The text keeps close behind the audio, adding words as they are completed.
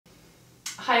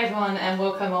Hi everyone and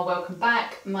welcome or welcome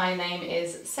back. My name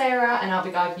is Sarah and I'll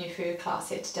be guiding you through a class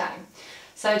here today.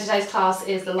 So today's class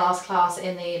is the last class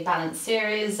in the balance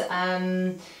series.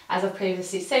 As I've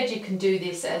previously said, you can do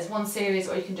this as one series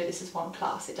or you can do this as one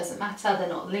class. It doesn't matter, they're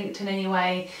not linked in any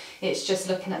way. It's just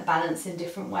looking at balance in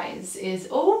different ways is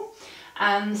all.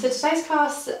 So today's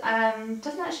class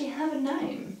doesn't actually have a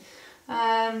name.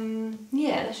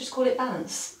 Yeah, let's just call it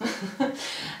balance.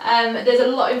 There's a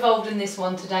lot involved in this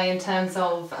one today in terms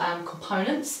of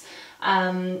components.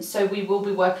 So we will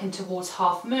be working towards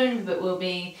half moon, but we'll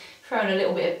be throwing a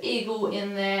little bit of eagle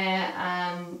in there,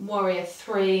 warrior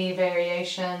 3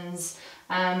 variations.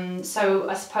 So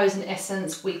I suppose in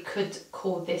essence we could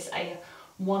call this a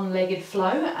one-legged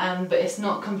flow, but it's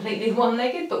not completely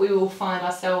one-legged, but we will find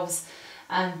ourselves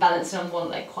balancing on one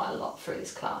leg quite a lot through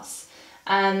this class.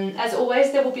 As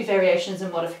always, there will be variations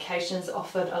and modifications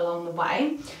offered along the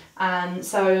way.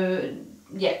 So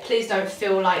yeah, please don't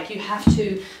feel like you have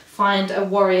to find a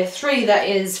warrior 3 that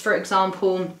is, for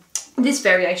example, this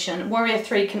variation. Warrior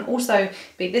 3 can also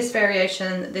be this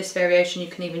variation, you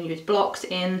can even use blocks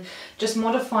in. Just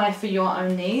modify for your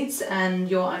own needs and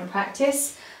your own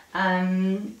practice.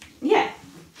 Yeah,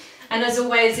 and as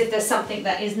always, if there's something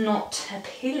that is not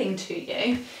appealing to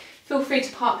you, feel free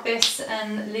to park this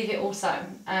and leave it also.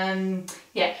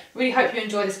 Yeah, really hope you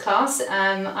enjoy this class.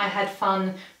 I had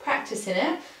fun practicing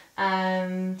it.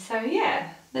 So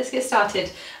yeah, let's get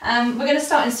started. We're going to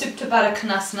start in Supta Baddha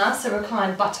Konasana, so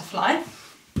reclined butterfly.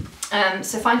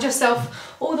 So find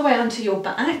yourself all the way onto your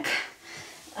back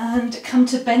and come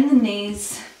to bend the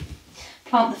knees,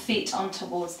 plant the feet on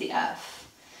towards the earth.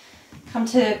 Come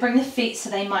to bring the feet so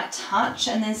they might touch,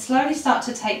 and then slowly start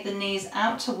to take the knees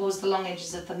out towards the long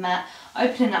edges of the mat,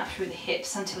 opening up through the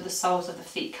hips until the soles of the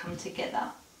feet come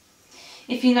together.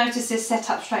 If you notice this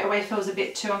setup straight away feels a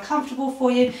bit too uncomfortable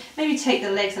for you, maybe take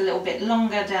the legs a little bit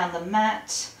longer down the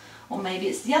mat, or maybe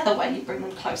it's the other way, you bring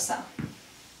them closer.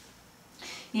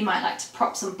 You might like to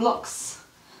prop some blocks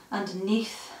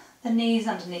underneath the knees,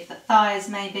 underneath the thighs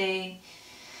maybe.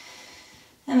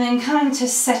 And then coming to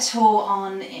settle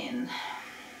on in.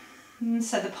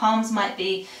 So the palms might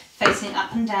be facing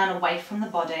up and down away from the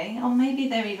body, or maybe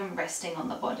they're even resting on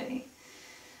the body.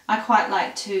 I quite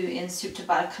like to, in Supta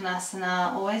Baddha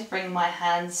Konasana, always bring my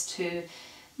hands to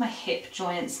my hip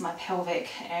joints, my pelvic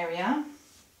area.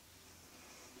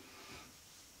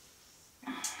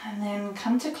 And then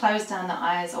come to close down the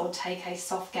eyes or take a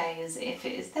soft gaze if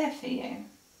it is there for you.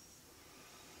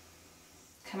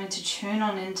 Coming to tune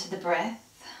on into the breath,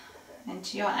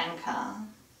 into your anchor.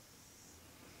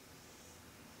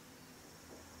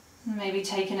 Maybe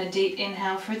taking a deep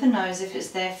inhale through the nose if it's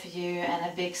there for you, and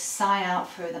a big sigh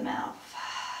out through the mouth.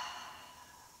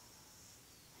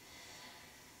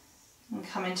 And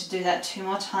coming to do that 2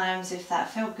 more times if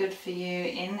that felt good for you.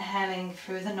 Inhaling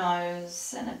through the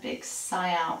nose and a big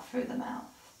sigh out through the mouth.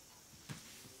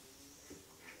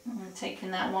 And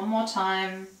taking that 1 more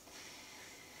time.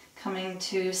 Coming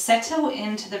to settle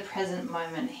into the present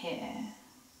moment here.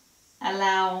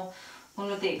 Allow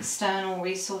all of the external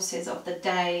resources of the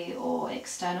day or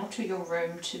external to your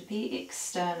room to be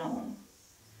external.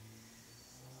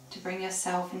 To bring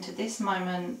yourself into this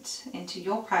moment, into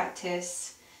your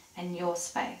practice and your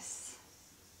space.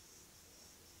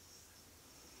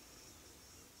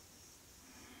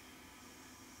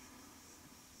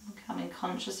 Becoming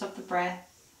conscious of the breath.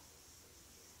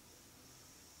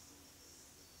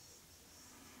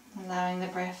 Allowing the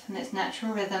breath and its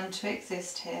natural rhythm to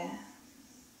exist here.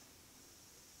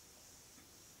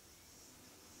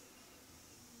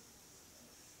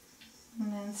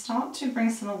 And then start to bring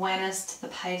some awareness to the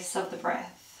pace of the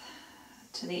breath,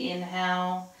 to the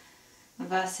inhale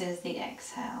versus the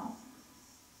exhale.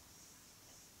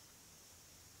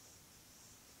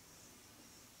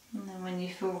 And then when you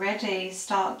feel ready,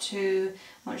 start to,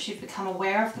 once you've become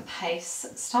aware of the pace,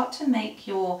 start to make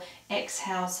your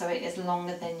exhale so it is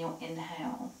longer than your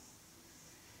inhale.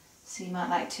 So you might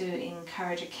like to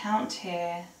encourage a count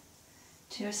here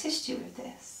to assist you with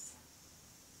this.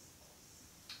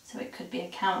 So it could be a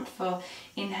count for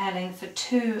inhaling for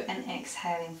 2 and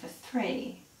exhaling for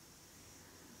 3.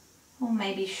 Or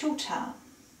maybe shorter,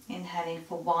 inhaling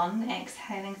for 1,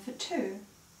 exhaling for 2.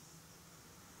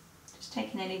 Just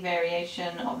taking any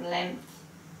variation of length,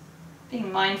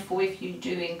 being mindful if you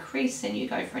do increase and you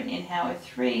go for an inhale of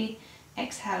 3,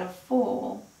 exhale of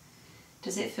 4.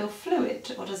 Does it feel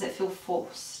fluid or does it feel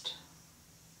forced?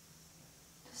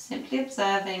 Just simply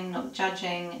observing, not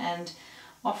judging, and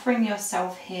offering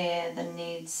yourself here the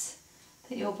needs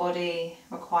that your body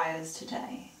requires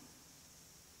today.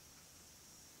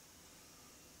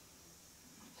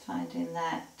 Finding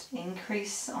that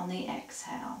increase on the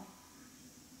exhale.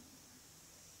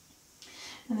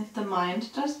 And if the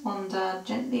mind does wander,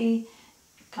 gently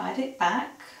guide it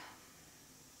back.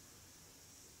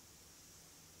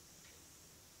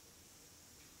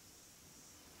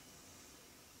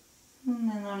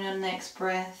 And then on your next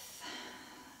breath,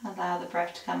 allow the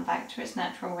breath to come back to its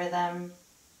natural rhythm.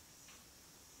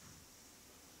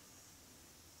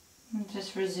 And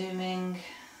just resuming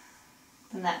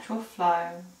the natural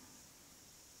flow.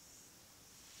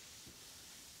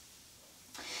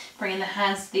 Bringing the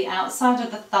hands to the outside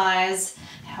of the thighs,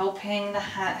 helping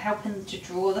to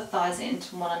draw the thighs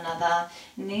into one another.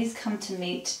 Knees come to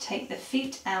meet, take the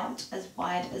feet out as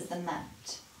wide as the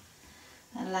mat.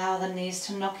 Allow the knees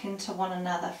to knock into one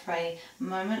another for a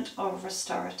moment of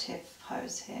restorative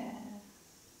pose here.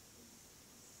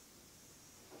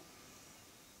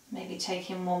 Maybe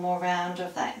taking one more round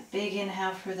of that big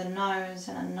inhale through the nose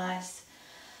and a nice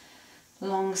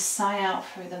long sigh out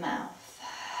through the mouth.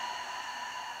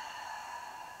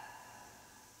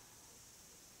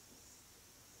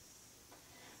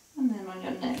 And then on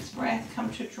your next breath,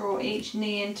 come to draw each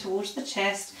knee in towards the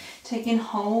chest, taking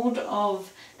hold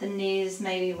of the knees,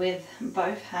 maybe with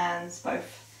both hands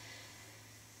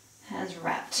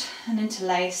wrapped and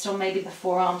interlaced, or maybe the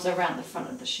forearms around the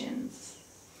front of the shins.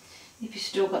 If you've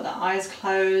still got the eyes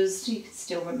closed, you can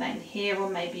still remain here, or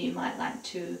maybe you might like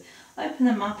to open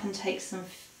them up and take some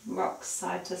rocks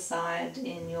side to side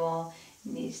in your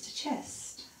knees to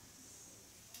chest.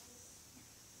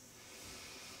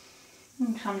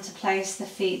 And come to place the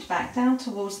feet back down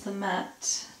towards the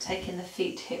mat, taking the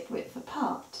feet hip width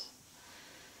apart.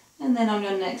 And then on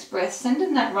your next breath,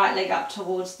 sending that right leg up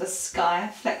towards the sky,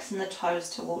 flexing the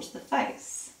toes towards the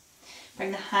face.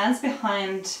 Bring the hands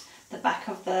behind the back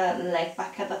of the leg,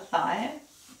 back of the thigh.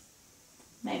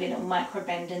 Maybe a little micro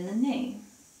bend in the knee.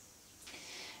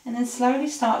 And then slowly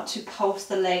start to pulse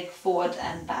the leg forward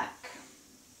and back.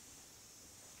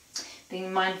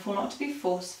 Being mindful not to be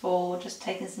forceful, just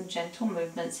taking some gentle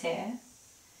movements here.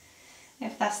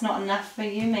 If that's not enough for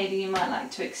you, maybe you might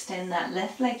like to extend that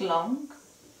left leg long.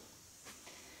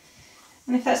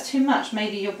 And if that's too much,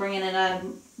 maybe you're bringing in a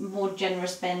more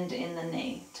generous bend in the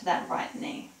knee, to that right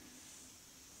knee.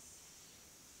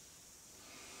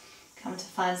 Come to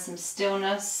find some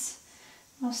stillness,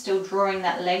 while still drawing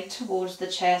that leg towards the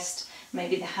chest.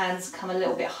 Maybe the hands come a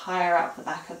little bit higher up the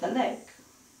back of the leg.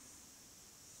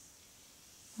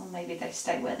 Or maybe they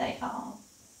stay where they are.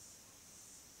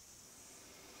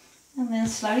 And then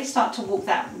slowly start to walk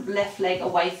that left leg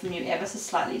away from you ever so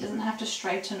slightly. It doesn't have to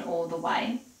straighten all the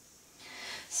way.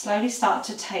 Slowly start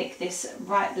to take this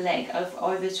right leg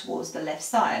over towards the left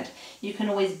side. You can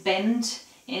always bend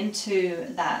into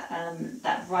that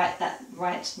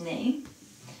right knee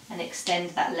and extend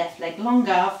that left leg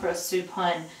longer for a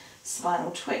supine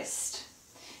spinal twist.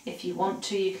 If you want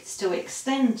to, you can still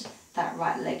extend that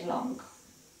right leg long.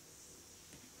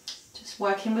 Just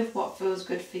working with what feels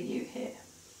good for you here.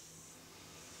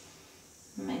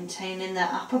 Maintaining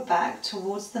that upper back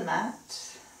towards the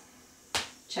mat.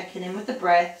 Checking in with the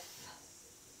breath.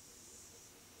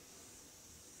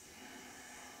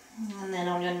 And then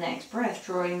on your next breath,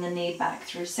 drawing the knee back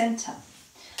through center.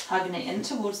 Hugging it in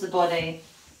towards the body.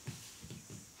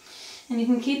 And you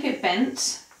can keep it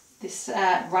bent, this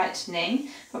right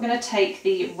knee. We're going to take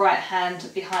the right hand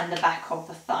behind the back of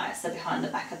the thigh, so behind the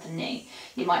back of the knee.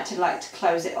 You might like to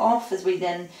close it off as we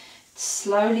then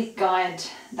slowly guide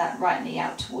that right knee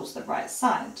out towards the right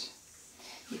side.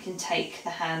 You can take the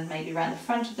hand maybe around the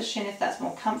front of the shin if that's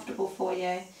more comfortable for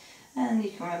you, and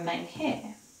you can remain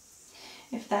here.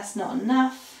 If that's not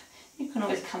enough, you can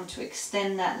always come to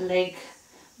extend that leg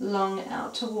long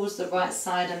out towards the right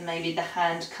side, and maybe the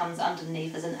hand comes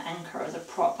underneath as an anchor, as a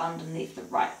prop underneath the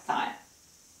right thigh.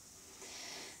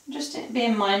 Just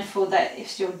being mindful that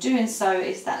if you're doing so,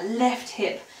 is that left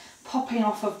hip popping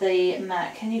off of the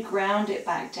mat, can you ground it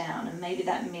back down? And maybe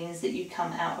that means that you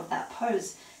come out of that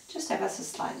pose just ever so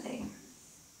slightly.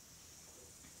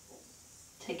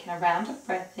 Taking a round of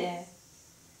breath here.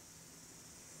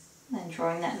 And then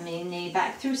drawing that knee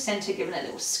back through center, giving a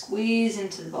little squeeze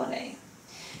into the body.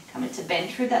 Coming to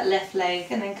bend through that left leg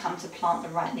and then come to plant the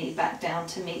right knee back down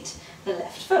to meet the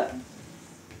left foot.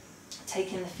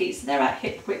 Taking the feet so they're at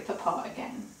hip width apart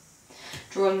again.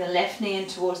 Drawing the left knee in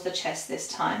towards the chest this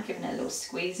time, giving a little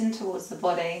squeeze in towards the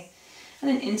body. And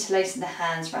then interlacing the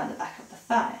hands around the back of the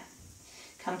thigh.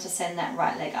 Come to send that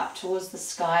right leg up towards the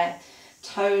sky.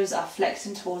 Toes are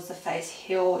flexing towards the face,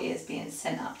 heel is being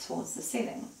sent up towards the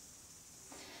ceiling.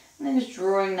 And then just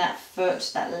drawing that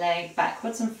foot, that leg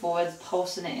backwards and forwards,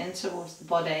 pulsing it in towards the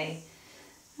body.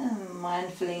 And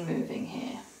mindfully moving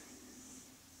here.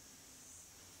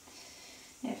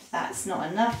 If that's not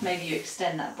enough, maybe you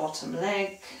extend that bottom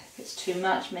leg. If it's too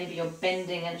much, maybe you're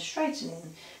bending and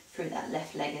straightening through that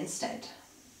left leg instead.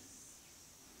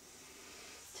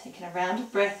 Taking a round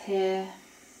of breath here.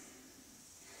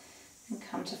 And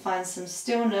come to find some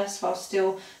stillness while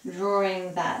still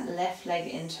drawing that left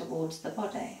leg in towards the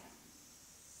body.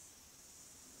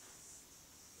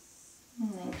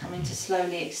 And then coming to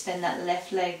slowly extend that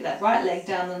left leg, that right leg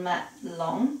down the mat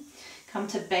long. Come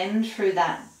to bend through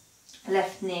that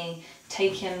left knee,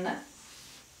 taking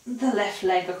the left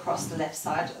leg across the left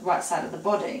side, right side of the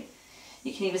body.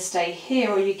 You can either stay here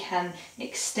or you can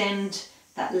extend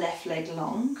that left leg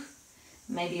long.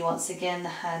 Maybe once again the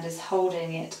hand is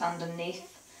holding it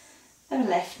underneath the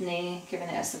left knee, giving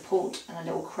it a support and a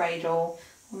little cradle,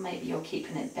 or maybe you're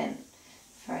keeping it bent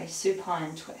for a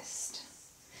supine twist.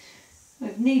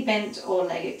 With knee bent or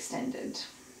leg extended.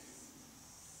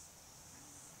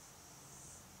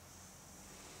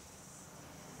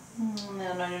 And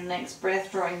then on your next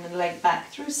breath, drawing the leg back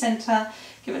through centre,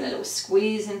 giving a little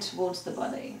squeeze in towards the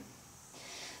body.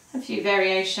 A few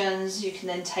variations. You can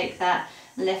then take that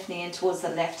left knee in towards the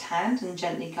left hand and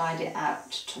gently guide it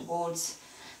out towards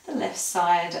the left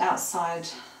side, outside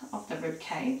of the rib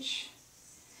cage.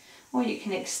 Or you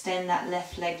can extend that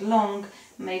left leg long.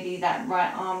 Maybe that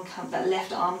that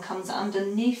left arm comes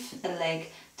underneath the leg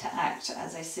to act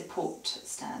as a support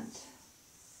stand.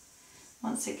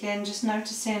 Once again, just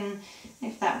noticing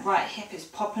if that right hip is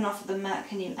popping off of the mat,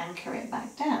 can you anchor it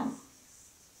back down?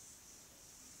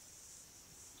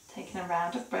 Taking a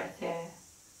round of breath here.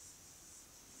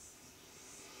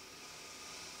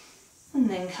 And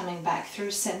then coming back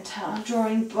through centre,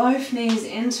 drawing both knees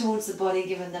in towards the body,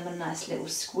 giving them a nice little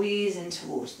squeeze in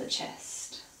towards the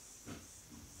chest.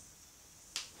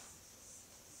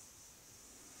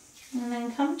 And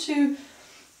then come to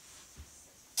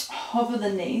hover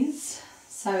the knees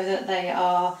so that they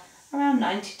are around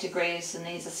 90 degrees. The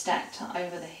knees are stacked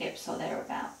over the hips or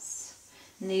thereabouts.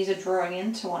 Knees are drawing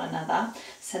into one another.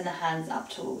 Send the hands up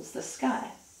towards the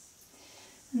sky.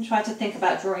 And try to think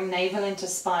about drawing navel into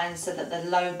spine so that the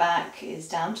low back is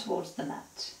down towards the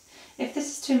mat. If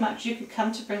this is too much, you can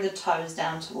come to bring the toes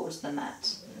down towards the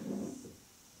mat.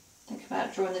 Think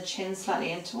about drawing the chin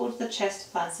slightly in towards the chest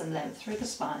to find some length through the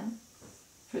spine,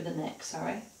 through the neck,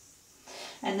 sorry.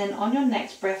 And then on your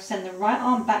next breath, send the right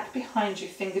arm back behind you,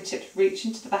 fingertips reach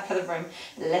into the back of the room.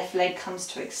 Left leg comes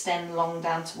to extend long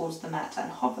down towards the mat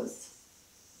and hovers.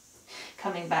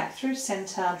 Coming back through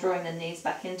centre, drawing the knees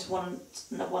back into one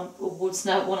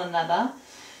another.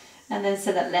 And then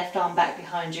send that left arm back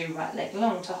behind you, right leg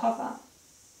long to hover.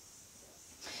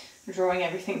 Drawing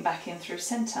everything back in through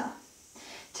centre.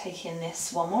 Taking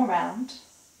this one more round.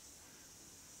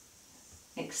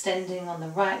 Extending on the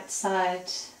right side.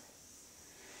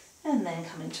 And then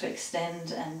coming to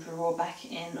extend and draw back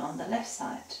in on the left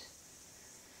side.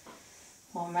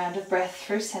 One round of breath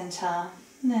through centre.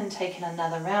 And then taking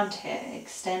another round here,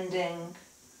 extending,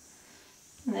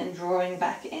 and then drawing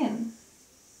back in,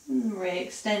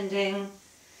 re-extending,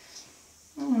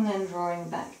 and then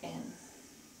drawing back in.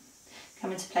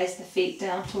 Coming to place the feet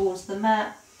down towards the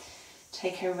mat,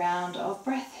 take a round of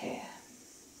breath here.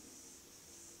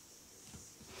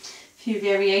 A few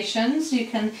variations. You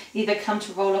can either come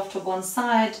to roll off to one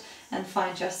side and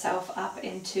find yourself up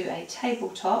into a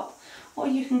tabletop, or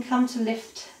you can come to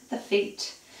lift the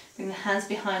feet. Bring the hands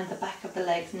behind the back of the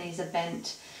legs, knees are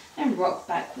bent, and rock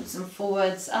backwards and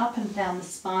forwards, up and down the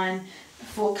spine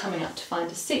before coming up to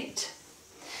find a seat.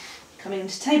 Coming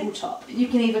into tabletop, you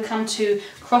can either come to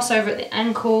cross over at the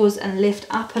ankles and lift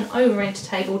up and over into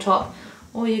tabletop,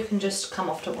 or you can just come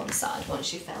off to one side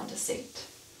once you've found a seat.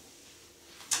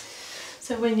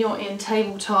 So when you're in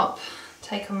tabletop,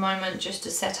 take a moment just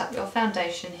to set up your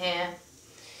foundation here.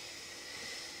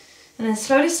 And then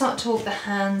slowly start to walk the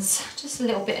hands just a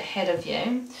little bit ahead of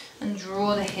you and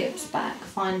draw the hips back,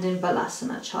 finding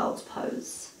Balasana, child's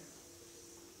pose.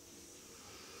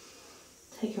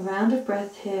 Take a round of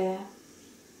breath here.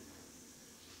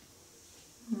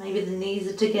 Maybe the knees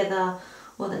are together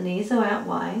or the knees are out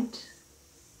wide.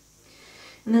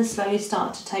 And then slowly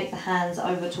start to take the hands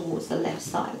over towards the left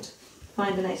side,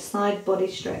 finding a side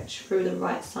body stretch through the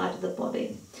right side of the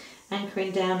body, anchoring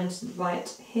down into the right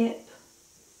hip.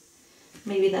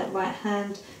 Maybe that right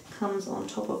hand comes on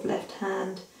top of left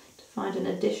hand to find an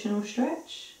additional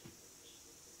stretch.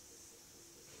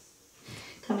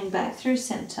 Coming back through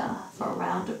centre for a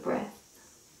round of breath.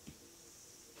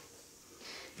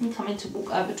 And coming to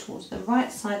walk over towards the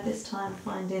right side this time,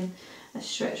 finding a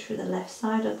stretch through the left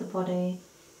side of the body.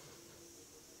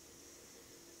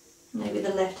 Maybe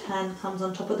the left hand comes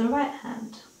on top of the right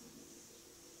hand.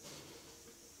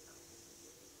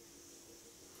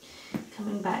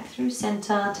 Coming back through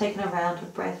centre, taking a round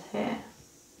of breath here.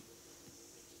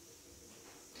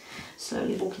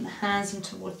 Slowly walking the hands in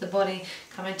towards the body,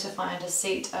 coming to find a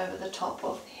seat over the top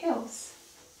of the heels.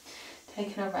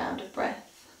 Taking a round of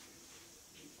breath.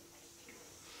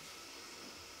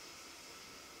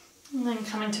 And then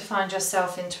coming to find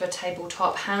yourself into a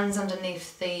tabletop, hands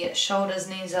underneath the shoulders,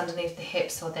 knees underneath the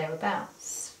hips or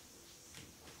thereabouts.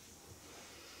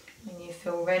 When you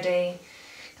feel ready,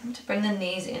 come to bring the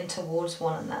knees in towards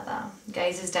one another.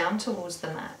 Gaze is down towards the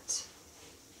mat.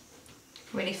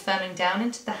 Really firming down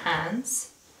into the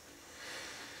hands.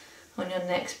 On your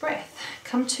next breath,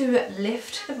 come to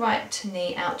lift the right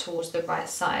knee out towards the right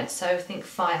side. So think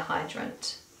fire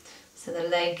hydrant. So the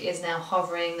leg is now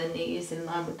hovering, the knee is in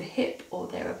line with the hip or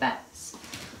thereabouts.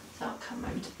 So I'll come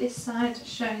over to this side to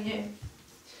show you.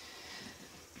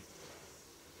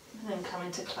 And then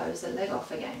coming to close the leg off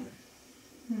again.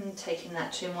 And taking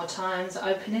that 2 more times,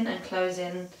 opening and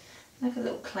closing like a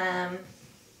little clam.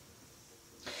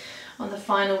 On the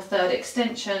final third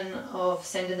extension of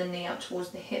sending the knee up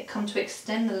towards the hip, come to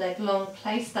extend the leg long,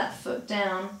 place that foot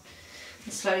down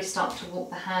and slowly start to walk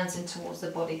the hands in towards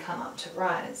the body, come up to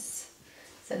rise.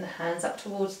 Send the hands up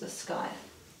towards the sky.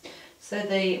 So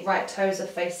the right toes are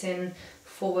facing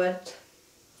forward.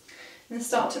 And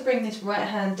start to bring this right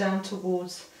hand down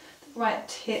towards the right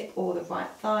hip or the right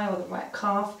thigh or the right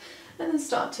calf, and then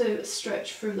start to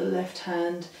stretch through the left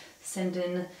hand,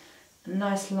 sending a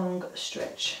nice long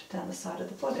stretch down the side of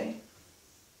the body.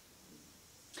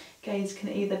 Gaze can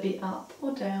either be up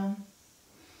or down.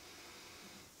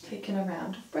 Taking a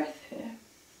round of breath here.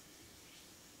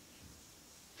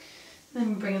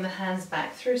 Then bringing the hands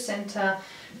back through centre,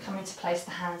 coming to place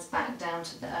the hands back down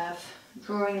to the earth,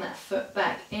 drawing that foot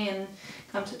back in,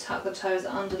 come to tuck the toes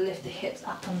under, lift the hips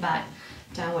up and back,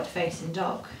 downward facing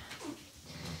dog.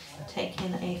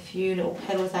 Taking a few little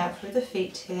pedals out through the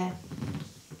feet here.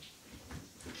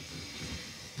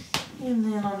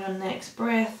 And then on your next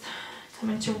breath,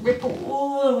 coming to ripple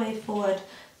all the way forward,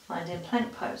 finding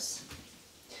plank pose.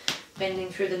 Bending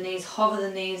through the knees, hover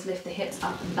the knees, lift the hips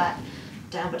up and back,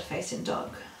 downward facing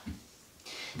dog.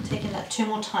 Taking that 2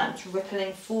 more times,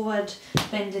 rippling forward,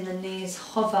 bending the knees,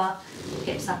 hover,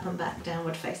 hips up and back,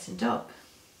 downward facing dog.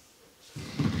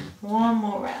 1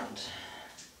 more round.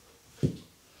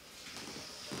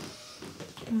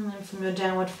 And then from your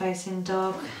downward facing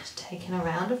dog, taking a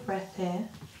round of breath here.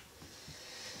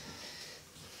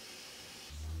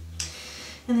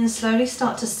 And then slowly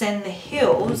start to send the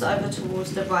heels over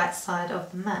towards the right side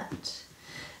of the mat.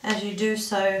 As you do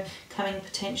so, coming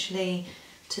potentially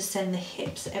to send the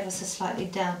hips ever so slightly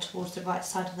down towards the right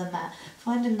side of the mat,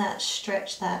 finding that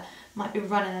stretch that might be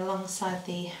running alongside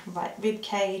the right rib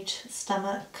cage,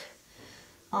 stomach,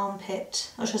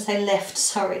 armpit, or should I say left,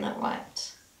 sorry, not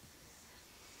right.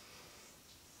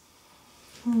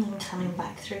 And then coming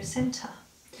back through centre,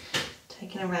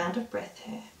 taking a round of breath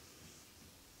here.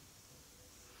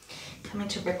 Coming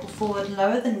to ripple forward,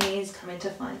 lower the knees, coming to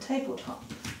find tabletop.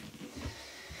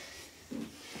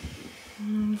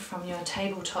 From your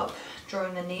tabletop,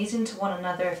 drawing the knees into one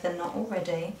another if they're not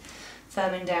already,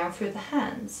 firming down through the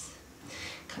hands.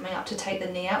 Coming up to take the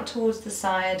knee out towards the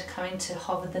side, coming to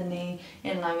hover the knee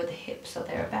in line with the hips or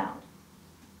thereabout.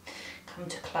 Come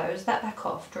to close that back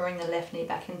off, drawing the left knee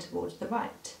back in towards the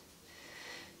right.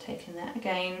 Taking that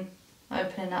again,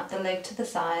 opening up the leg to the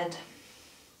side.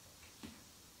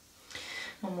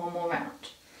 And 1 more round.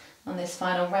 On this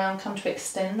final round, come to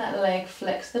extend that leg,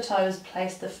 flex the toes,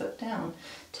 place the foot down.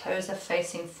 Toes are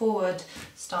facing forward,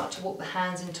 start to walk the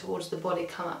hands in towards the body,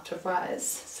 come up to rise.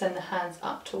 Send the hands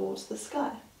up towards the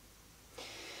sky.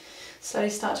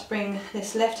 Slowly start to bring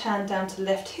this left hand down to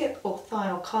left hip or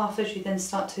thigh or calf as you then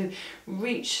start to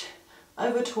reach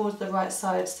over towards the right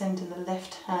side, sending the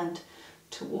left hand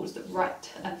towards the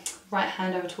right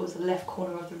hand over towards the left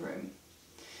corner of the room.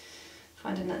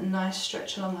 Finding that nice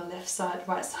stretch along the left side,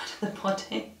 right side of the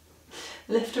body.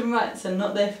 Left and right, so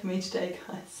not there for me today,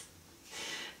 guys.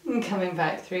 And coming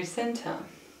back through centre.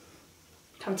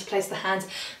 Come to place the hands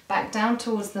back down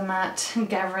towards the mat, and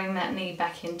gathering that knee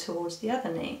back in towards the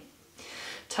other knee.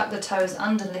 Tuck the toes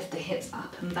under, lift the hips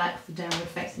up and back for downward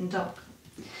facing dog.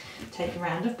 Take a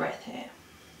round of breath here.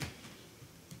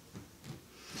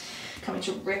 Coming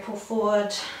to ripple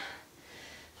forward.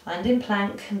 Finding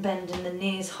plank and bending the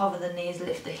knees, hover the knees,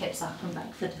 lift the hips up and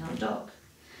back for down dog.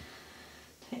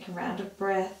 Take a round of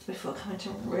breath before coming to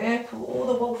ripple all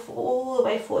the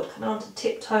way forward, coming onto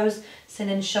tiptoes,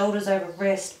 sending shoulders over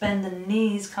wrist, bend the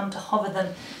knees, come to hover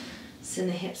them, send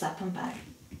the hips up and back.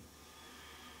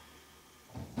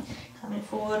 Coming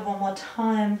forward 1 more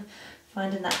time,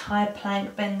 finding that high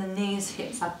plank, bend the knees,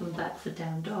 hips up and back for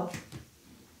down dog.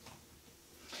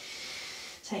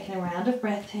 Taking a round of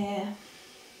breath here.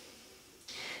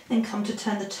 Then come to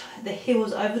turn the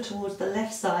heels over towards the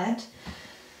left side.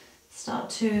 Start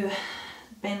to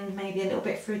bend maybe a little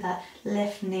bit through that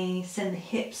left knee. Send the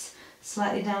hips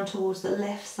slightly down towards the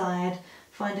left side,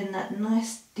 finding that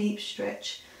nice deep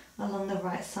stretch along the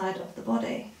right side of the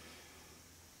body.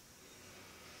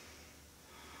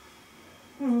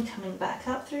 And coming back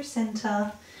up through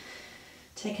center,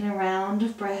 taking a round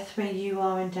of breath where you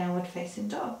are in downward facing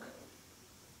dog.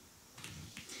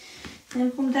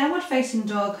 And from downward facing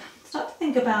dog, start to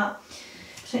think about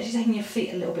potentially taking your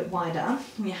feet a little bit wider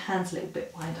and your hands a little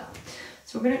bit wider.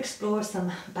 So we're going to explore some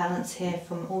balance here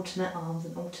from alternate arms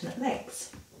and alternate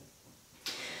legs.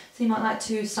 So you might like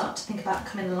to start to think about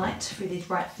coming light through these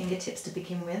right fingertips to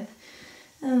begin with,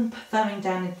 and firming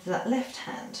down into that left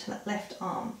hand, that left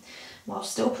arm, while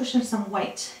still pushing some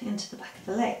weight into the back of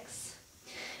the legs.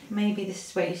 Maybe this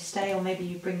is where you stay, or maybe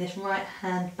you bring this right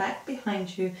hand back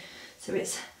behind you so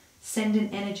it's sending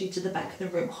energy to the back of the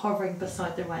room, hovering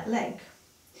beside the right leg.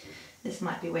 This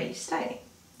might be where you stay.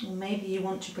 Or maybe you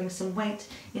want to bring some weight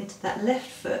into that left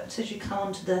foot as you come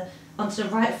onto the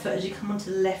right foot as you come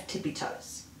onto the left tippy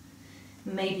toes.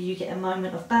 Maybe you get a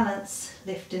moment of balance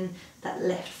lifting that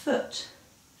left foot.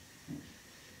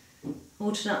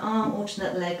 Alternate arm,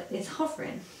 alternate leg is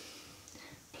hovering.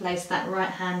 Place that right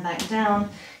hand back down,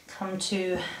 come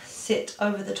to sit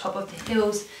over the top of the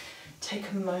heels.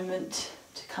 Take a moment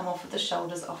to come off of the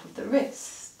shoulders, off of the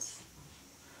wrists.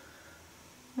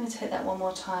 I'm going to take that one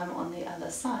more time on the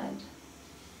other side.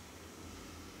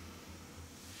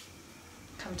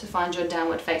 Come to find your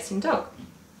downward facing dog.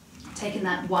 Taking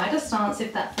that wider stance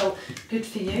if that felt good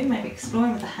for you, maybe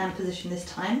exploring with the hand position this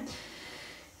time.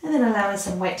 And then allowing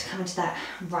some weight to come into that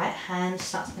right hand.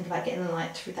 Start to think about getting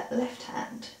light through that left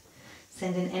hand.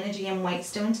 Sending energy and weight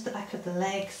still into the back of the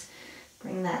legs.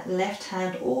 Bring that left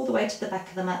hand all the way to the back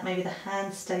of the mat. Maybe the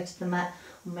hands stay to the mat,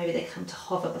 or maybe they come to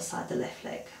hover beside the left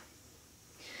leg.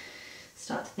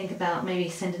 Start to think about maybe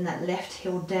sending that left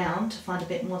heel down to find a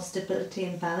bit more stability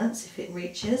and balance if it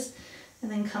reaches. And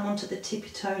then come onto the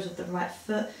tippy toes of the right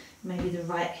foot. Maybe the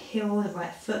right heel, the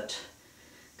right foot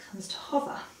comes to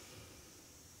hover.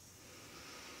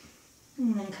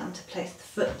 And then come to place the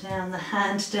foot down, the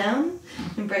hand down,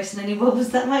 embracing any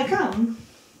wobbles that might come.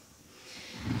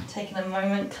 Taking a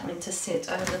moment, coming to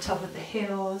sit over the top of the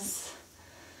heels.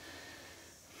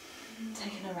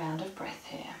 Taking a round of breath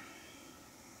here.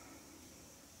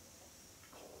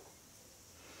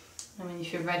 And when you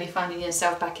feel ready, finding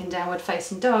yourself back in downward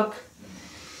facing dog.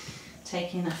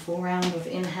 Taking a full round of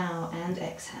inhale and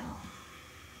exhale.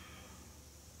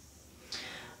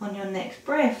 On your next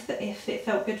breath, if it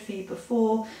felt good for you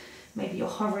before, maybe you're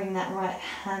hovering that right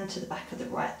hand to the back of the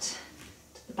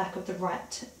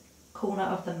right corner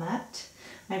of the mat.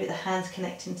 Maybe the hands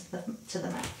connecting to the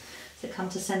mat. So come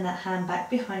to send that hand back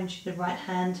behind you, the right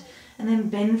hand, and then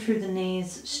bend through the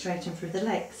knees, straighten through the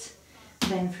legs.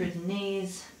 Bend through the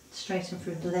knees, straighten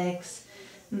through the legs,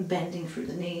 and bending through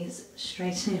the knees,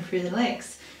 straightening through the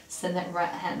legs. Send that right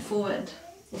hand forward.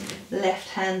 Left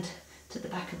hand to the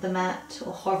back of the mat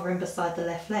or hovering beside the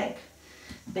left leg.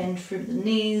 Bend through the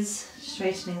knees,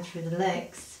 straightening through the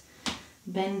legs.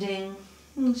 Bending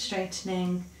and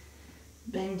straightening,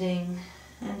 bending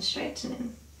and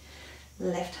straightening.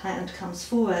 Left hand comes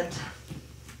forward.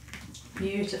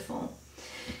 Beautiful.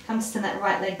 Come to send that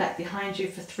right leg back behind you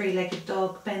for three-legged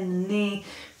dog. Bend the knee,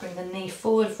 bring the knee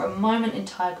forward for a moment in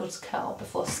Tiger's curl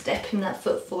before stepping that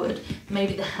foot forward.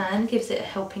 Maybe the hand gives it a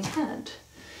helping hand.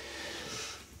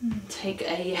 Take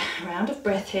a round of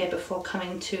breath here before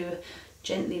coming to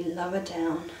gently lower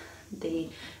down the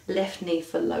left knee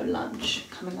for low lunge,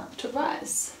 coming up to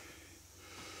rise.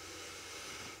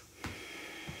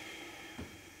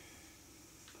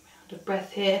 Round of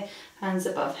breath here, hands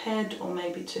above head or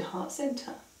maybe to heart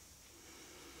center.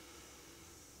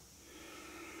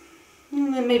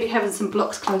 And then maybe having some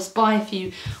blocks close by if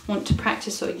you want to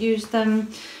practice or use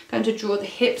them. Going to draw the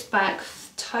hips back,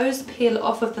 toes peel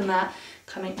off of the mat,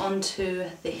 coming onto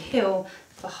the heel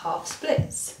for half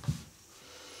splits.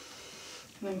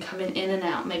 And then coming in and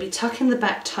out, maybe tucking the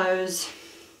back toes,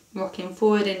 rocking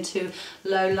forward into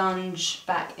low lunge,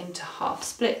 back into half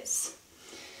splits.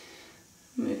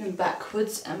 Moving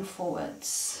backwards and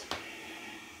forwards.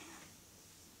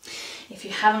 If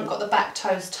you haven't got the back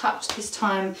toes tucked this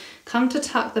time, come to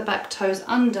tuck the back toes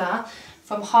under.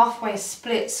 From halfway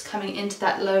splits, coming into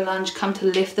that low lunge, come to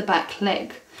lift the back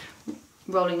leg,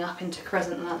 rolling up into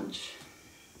crescent lunge.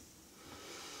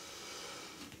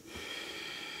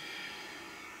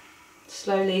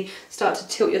 Slowly start to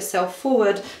tilt yourself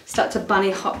forward, start to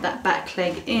bunny hop that back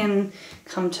leg in,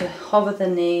 come to hover the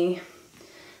knee,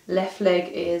 left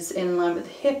leg is in line with the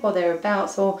hip or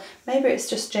thereabouts, or maybe it's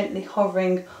just gently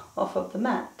hovering off of the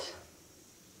mat.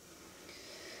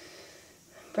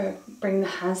 Bring the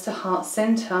hands to heart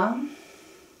center,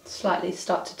 slightly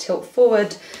start to tilt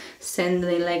forward, send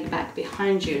the leg back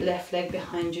behind you, left leg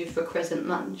behind you for crescent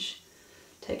lunge.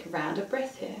 Take a round of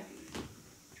breath here.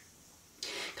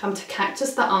 Come to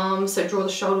cactus the arms, so draw the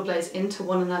shoulder blades into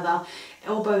one another,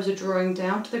 elbows are drawing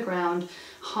down to the ground,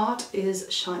 heart is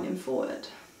shining forward.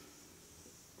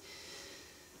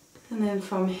 And then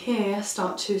from here,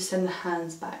 start to send the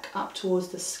hands back up towards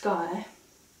the sky,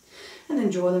 and then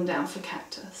draw them down for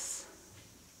cactus.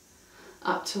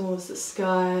 Up towards the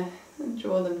sky, and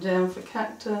draw them down for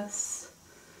cactus.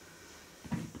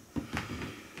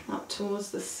 Up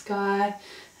towards the sky,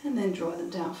 and then draw them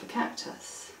down for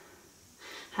cactus.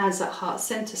 Hands at heart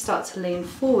center, start to lean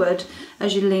forward.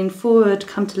 As you lean forward,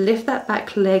 come to lift that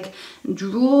back leg and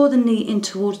draw the knee in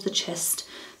towards the chest.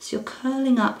 So you're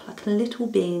curling up like a little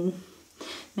bean.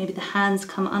 Maybe the hands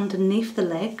come underneath the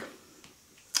leg,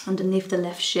 underneath the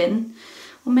left shin,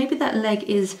 or maybe that leg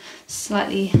is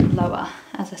slightly lower,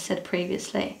 as I said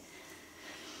previously.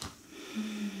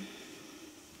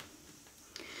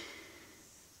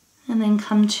 And then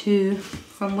come to,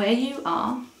 from where you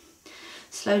are,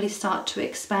 slowly start to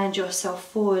expand yourself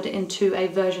forward into a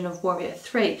version of Warrior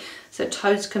 3. So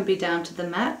toes can be down to the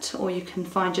mat, or you can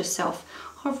find yourself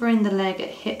hovering the leg at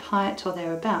hip height or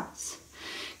thereabouts.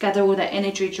 Gather all that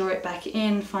energy, draw it back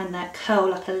in, find that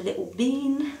curl like a little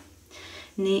bean.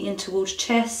 Knee in towards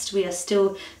chest, we are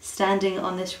still standing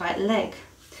on this right leg.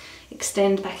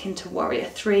 Extend back into Warrior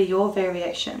 3, your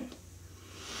variation.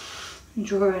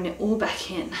 Drawing it all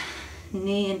back in.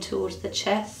 Knee in towards the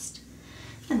chest,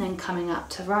 and then coming up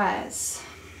to rise.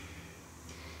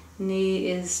 Knee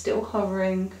is still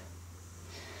hovering.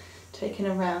 Taking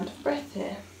a round of breath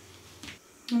here.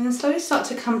 And then slowly start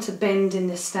to come to bend in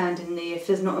this standing knee if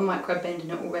there's not a micro bend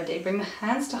in it already. Bring the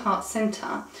hands to heart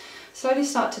center. Slowly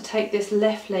start to take this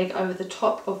left leg over the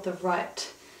top of the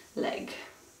right leg.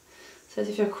 So as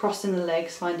if you're crossing the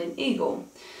legs, finding eagle.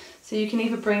 So you can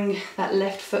either bring that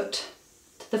left foot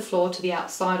to the floor to the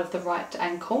outside of the right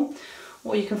ankle,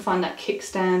 or you can find that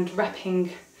kickstand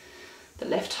wrapping the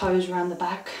left toes around the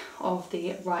back of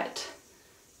the right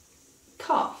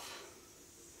calf.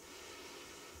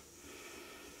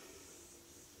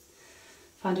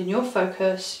 Finding your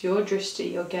focus, your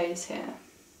drishti, your gaze here.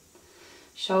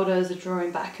 Shoulders are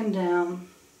drawing back and down.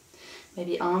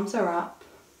 Maybe arms are up.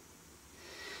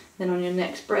 Then on your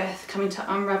next breath, coming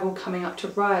to unravel, coming up to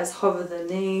rise, hover the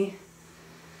knee.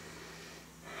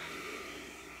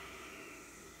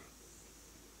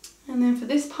 And then for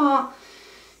this part,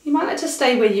 you might like to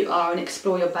stay where you are and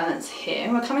explore your balance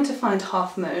here. We're coming to find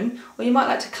half moon, or you might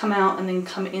like to come out and then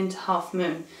come into half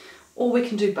moon, or we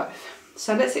can do both.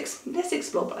 So let's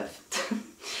explore both.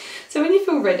 So when you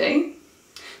feel ready,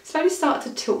 slowly start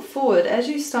to tilt forward. As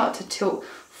you start to tilt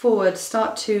forward,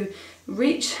 start to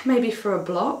reach maybe for a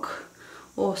block,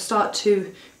 or start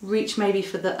to reach maybe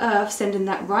for the earth, sending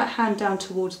that right hand down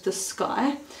towards the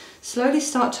sky. Slowly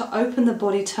start to open the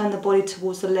body, turn the body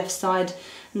towards the left side,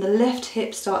 and the left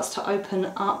hip starts to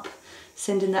open up,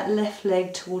 sending that left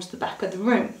leg towards the back of the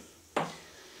room.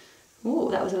 Ooh,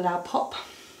 that was a loud pop.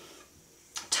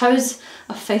 Toes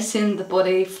are facing the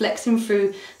body, flexing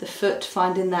through the foot,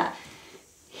 finding that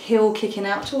heel kicking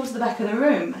out towards the back of the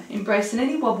room, embracing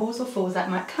any wobbles or falls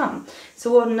that might come.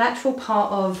 So a natural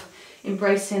part of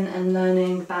embracing and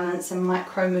learning balance and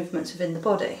micro movements within the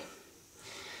body.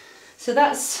 So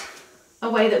that's a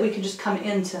way that we can just come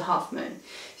into half moon.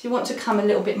 If you want to come a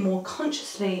little bit more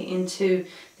consciously into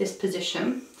this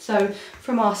position, so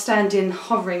from our standing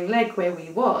hovering leg where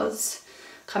we was,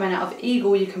 coming out of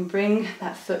eagle, you can bring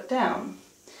that foot down.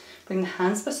 Bring the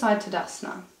hands beside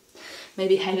Tadasana.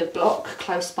 Maybe hang a block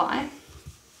close by.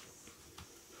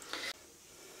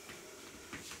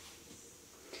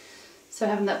 So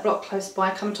having that block close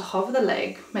by, come to hover the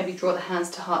leg, maybe draw the hands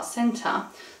to heart center.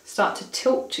 Start to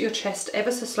tilt your chest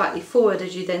ever so slightly forward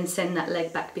as you then send that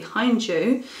leg back behind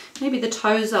you. Maybe the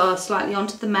toes are slightly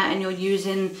onto the mat and you're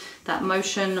using that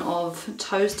motion of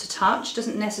toes to touch.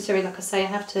 Doesn't necessarily, like I say,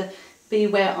 have to be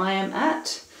where I am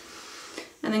at.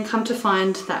 And then come to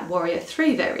find that Warrior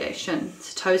 3 variation.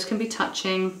 So toes can be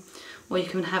touching, or you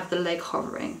can have the leg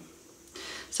hovering.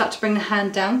 Start to bring the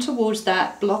hand down towards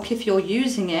that block if you're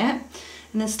using it,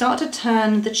 and then start to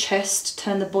turn the chest,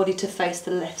 turn the body to face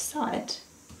the left side.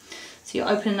 So you're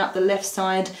opening up the left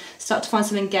side, start to find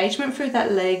some engagement through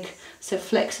that leg, so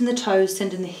flexing the toes,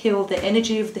 sending the heel, the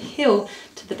energy of the heel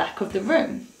to the back of the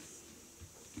room.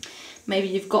 Maybe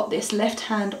you've got this left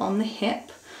hand on the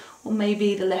hip, or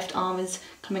maybe the left arm is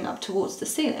coming up towards the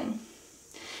ceiling.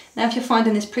 Now if you're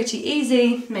finding this pretty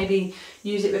easy, maybe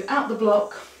use it without the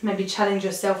block, maybe challenge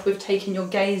yourself with taking your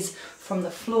gaze from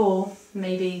the floor,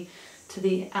 maybe to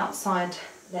the outside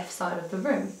left side of the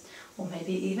room, or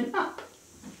maybe even up.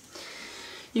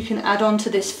 You can add on to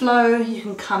this flow, you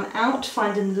can come out,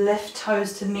 finding the left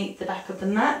toes to meet the back of the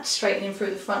mat, straightening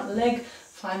through the front leg,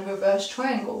 find reverse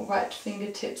triangle, right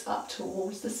fingertips up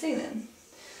towards the ceiling.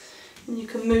 And you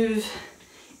can move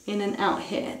in and out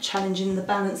here, challenging the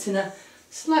balance in a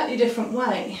slightly different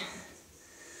way.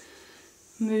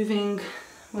 Moving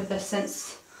with a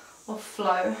sense of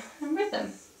flow and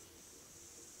rhythm.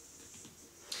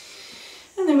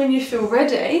 And then when you feel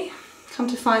ready, come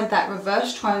to find that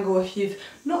reverse triangle if you've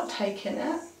not taken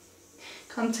it.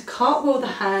 Come to cartwheel the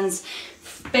hands,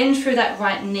 bend through that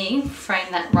right knee,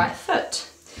 frame that right foot.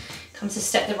 Come to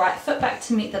step the right foot back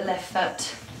to meet the left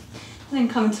foot. And then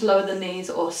come to lower the knees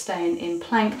or staying in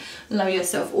plank. Lower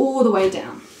yourself all the way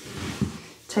down.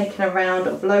 Taking a round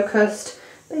of locust,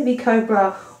 baby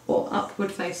cobra or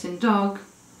upward facing dog.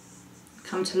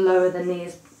 Come to lower the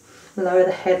knees, lower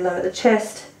the head, lower the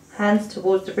chest, hands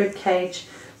towards the rib cage,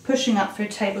 pushing up through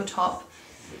tabletop.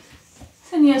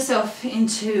 Send yourself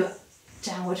into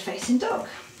downward facing dog.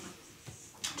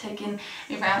 Taking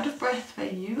a round of breath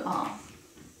where you are.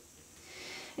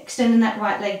 Extending that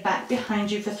right leg back behind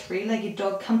you for three-legged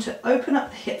dog. Come to open up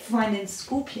the hip, finding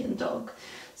scorpion dog.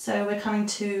 So we're coming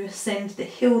to send the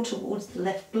heel towards the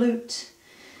left glute.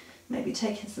 Maybe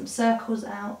taking some circles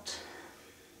out.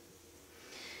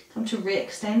 Come to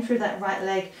re-extend through that right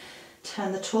leg.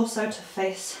 Turn the torso to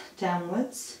face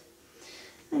downwards.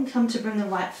 Then come to bring the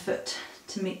right foot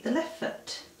to meet the left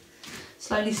foot.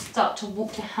 Slowly start to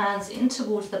walk your hands in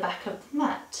towards the back of the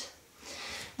mat.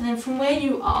 And then from where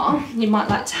you are, you might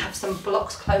like to have some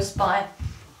blocks close by,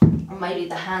 or maybe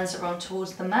the hands are on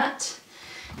towards the mat.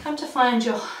 Come to find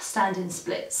your standing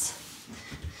splits.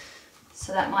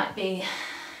 So that might be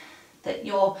that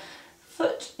your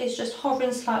foot is just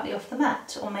hovering slightly off the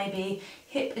mat, or maybe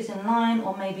hip is in line,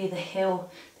 or maybe the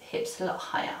hip's a lot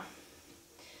higher.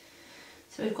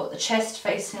 So we've got the chest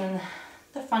facing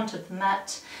the front of the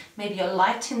mat. Maybe you're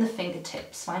lighting the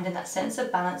fingertips, finding that sense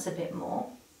of balance a bit more.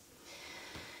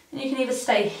 And you can either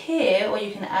stay here or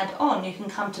you can add on. You can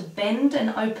come to bend and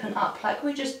open up like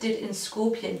we just did in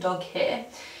scorpion dog here.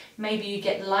 Maybe you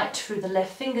get light through the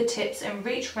left fingertips and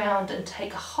reach round and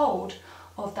take a hold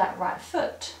of that right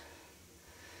foot.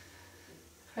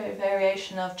 For a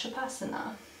variation of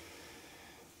Chapasana.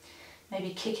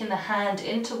 Maybe kicking the hand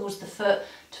in towards the foot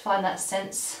to find that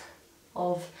sense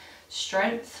of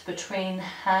strength between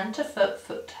hand to foot,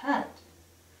 foot to hand.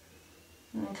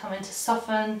 And then coming to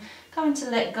soften, coming to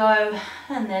let go,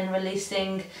 and then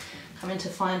releasing, coming to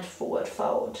find forward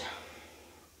fold.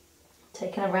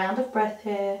 Taking a round of breath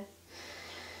here.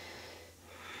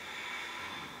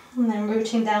 And then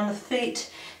rooting down the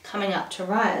feet, coming up to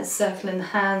rise, circling the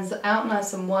hands out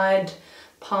nice and wide,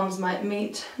 palms might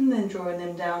meet, and then drawing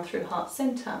them down through heart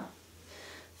center.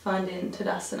 Finding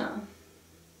Tadasana.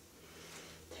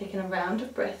 Taking a round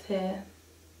of breath here.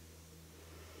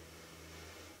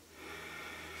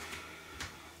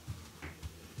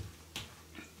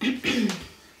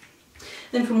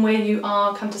 Then from where you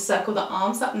are, come to circle the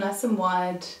arms up nice and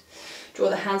wide. Draw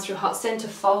the hands through heart center,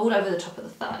 fold over the top of the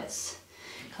thighs.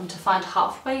 Come to find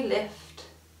halfway lift.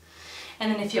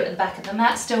 And then if you're at the back of the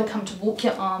mat, still come to walk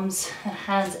your arms and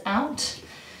hands out.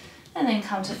 And then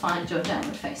come to find your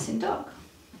downward facing dog.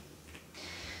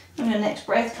 On your next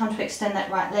breath, come to extend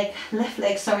that left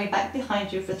leg, back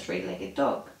behind you for three-legged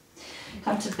dog.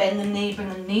 Come to bend the knee, bring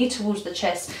the knee towards the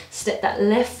chest, step that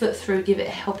left foot through, give it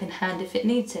a helping hand if it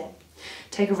needs it.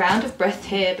 Take a round of breath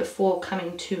here before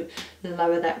coming to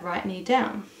lower that right knee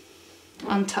down.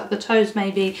 Untuck the toes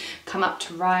maybe, come up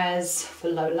to rise for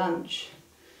low lunge.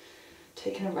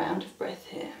 Taking a round of breath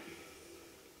here.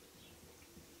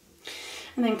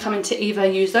 And then coming to either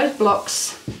use those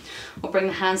blocks or bring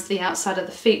the hands to the outside of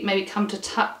the feet. Maybe come to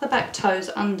tuck the back toes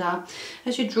under.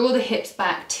 As you draw the hips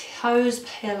back, toes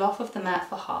peel off of the mat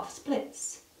for half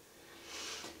splits.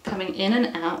 Coming in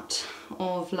and out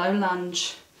of low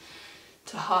lunge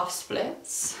to half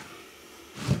splits.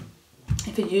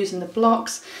 If you're using the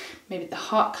blocks, maybe the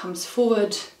heart comes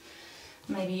forward.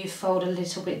 Maybe you fold a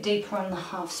little bit deeper on the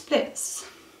half splits.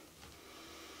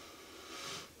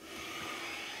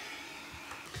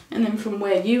 And then from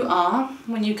where you are,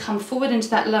 when you come forward into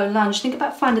that low lunge, think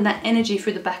about finding that energy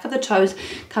through the back of the toes.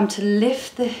 Come to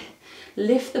lift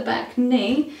the back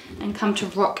knee and come to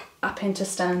rock up into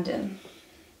standing.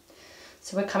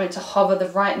 So we're coming to hover the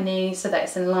right knee so that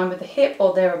it's in line with the hip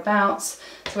or thereabouts.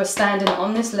 So we're standing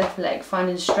on this left leg,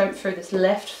 finding strength through this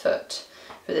left foot,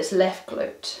 through this left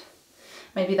glute.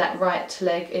 Maybe that right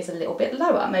leg is a little bit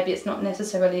lower. Maybe it's not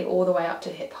necessarily all the way up to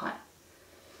hip height.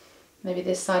 Maybe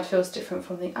this side feels different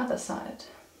from the other side.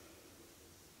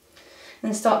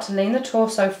 And start to lean the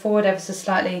torso forward ever so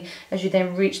slightly as you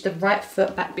then reach the right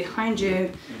foot back behind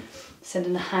you,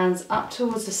 sending the hands up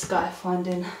towards the sky,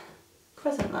 finding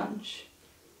crescent lunge.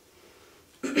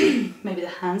 Maybe the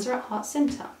hands are at heart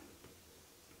center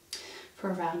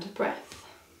for a round of breath.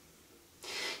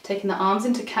 Taking the arms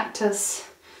into cactus,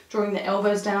 drawing the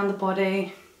elbows down the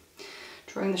body,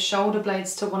 drawing the shoulder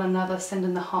blades to one another,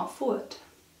 sending the heart forward.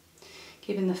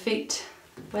 Keeping the feet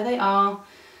where they are,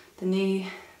 the knee,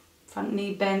 front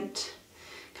knee bent.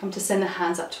 Come to send the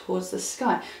hands up towards the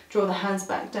sky. Draw the hands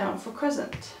back down for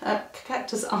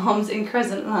cactus arms in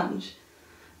crescent lunge.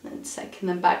 Then taking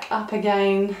them back up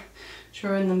again,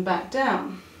 drawing them back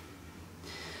down.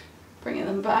 Bringing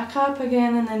them back up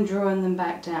again and then drawing them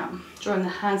back down. Drawing the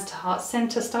hands to heart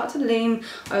center. Start to lean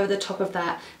over the top of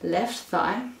that left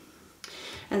thigh.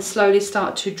 And slowly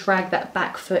start to drag that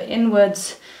back foot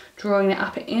inwards, drawing it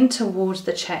up in towards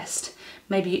the chest.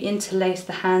 Maybe you interlace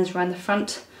the hands around the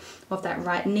front of that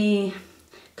right knee,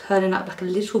 curling up like a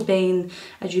little bean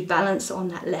as you balance on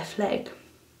that left leg.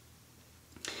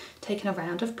 Taking a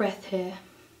round of breath here.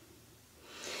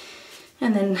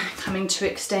 And then coming to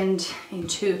extend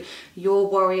into your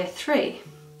warrior three.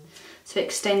 So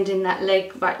extending that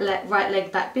leg, right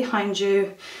leg back behind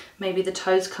you. Maybe the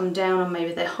toes come down or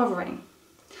maybe they're hovering.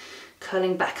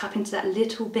 Curling back up into that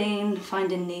little bean,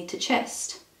 finding knee to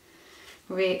chest.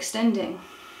 Re-extending.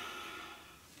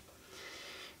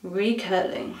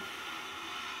 Recurling.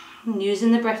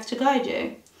 Using the breath to guide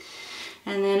you.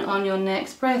 And then on your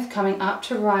next breath, coming up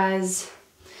to rise,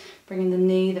 bringing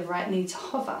the right knee to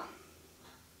hover.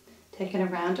 Taking a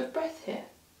round of breath here.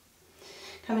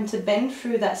 Coming to bend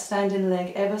through that standing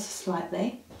leg ever so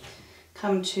slightly.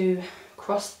 Come to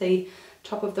cross the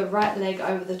top of the right leg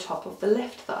over the top of the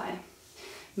left thigh.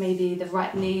 Maybe the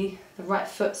right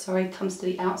foot, comes to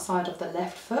the outside of the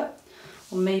left foot.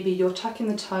 Or maybe you're tucking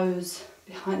the toes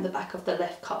behind the back of the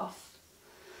left calf.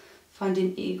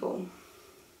 Finding eagle.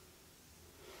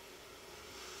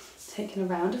 Taking a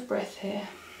round of breath here.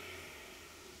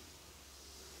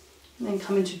 And then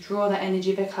coming to draw that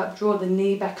energy back up, draw the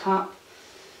knee back up,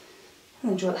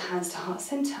 and then draw the hands to heart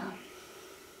center.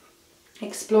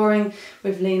 Exploring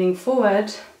with leaning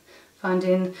forward,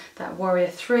 finding that warrior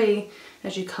three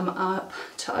as you come up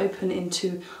to open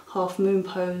into half moon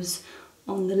pose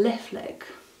on the left leg.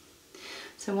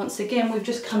 So once again, we've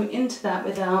just come into that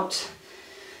without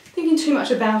thinking too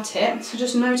much about it. So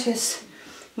just notice,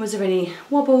 was there any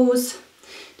wobbles?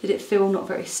 Did it feel not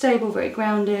very stable, very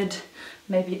grounded?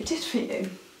 Maybe it did for you.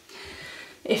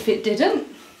 If it didn't,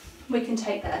 we can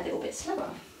take that a little bit slower.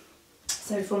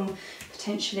 So from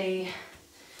potentially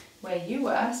where you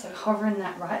were, so hovering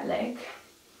that right leg,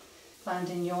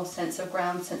 finding your sense of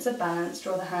ground, sense of balance,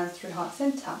 draw the hands through heart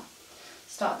center.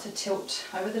 Start to tilt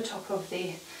over the top of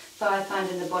the thigh,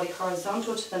 finding the body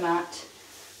horizontal to the mat,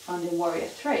 finding warrior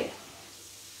three.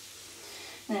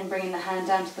 And then bringing the hand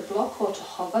down to the block or to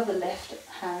hover the left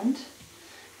hand.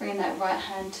 Bringing that right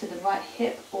hand to the right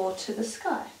hip or to the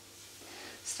sky.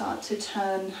 Start to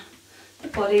turn the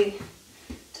body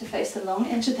to face the long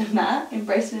edge of the mat,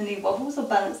 embracing any wobbles or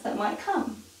balance that might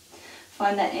come.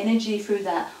 Find that energy through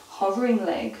that hovering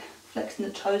leg, flexing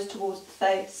the toes towards the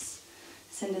face,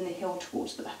 sending the heel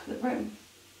towards the back of the room.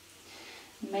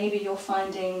 Maybe you're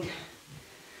finding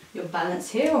your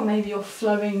balance here, or maybe you're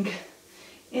flowing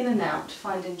in and out,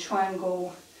 finding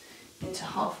triangle into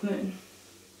half moon.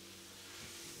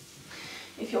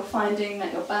 If you're finding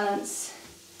that your balance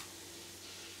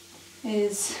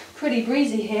is pretty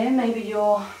breezy here, maybe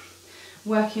you're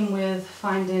working with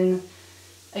finding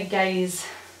a gaze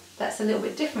that's a little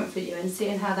bit different for you and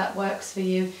seeing how that works for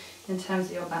you in terms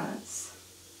of your balance.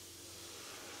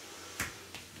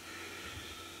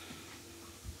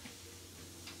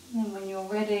 And then when you're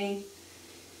ready,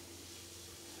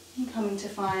 you're coming to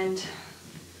find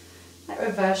that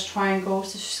reverse triangle,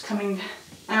 so just coming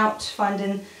out,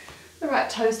 finding the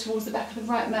right toes towards the back of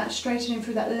the right mat, straightening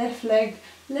through that left leg,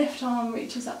 left arm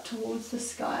reaches up towards the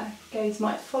sky. Gaze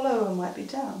might follow or might be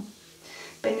down.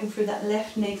 Bending through that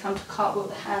left knee, come to cartwheel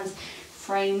the hands,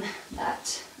 frame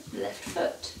that left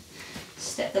foot.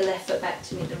 Step the left foot back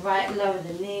to meet the right, lower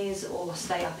the knees or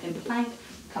stay up in plank.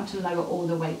 Come to lower all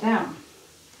the way down.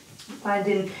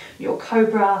 Finding your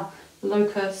cobra,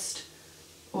 locust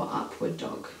or upward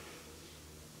dog.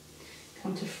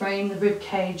 Come to frame the rib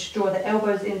cage, draw the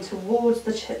elbows in towards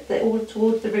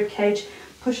towards the rib cage,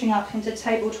 pushing up into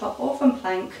tabletop or from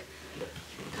plank.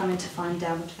 Come into find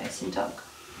downward facing dog.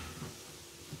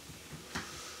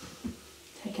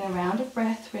 Taking a round of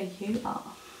breath where you are.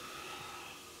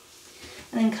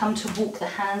 And then come to walk the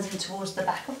hands in towards the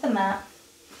back of the mat.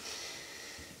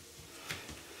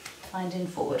 Finding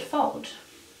forward fold.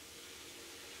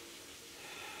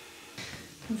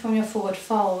 And from your forward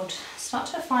fold, start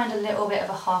to find a little bit of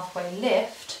a halfway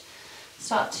lift.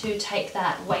 Start to take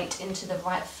that weight into the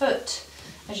right foot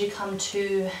as you come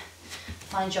to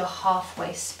find your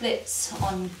halfway splits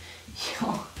on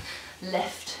your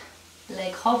left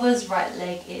leg hovers, right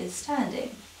leg is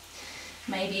standing.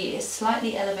 Maybe it's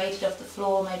slightly elevated off the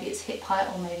floor, maybe it's hip height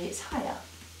or maybe it's higher.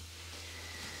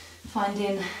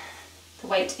 Finding the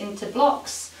weight into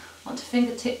blocks, onto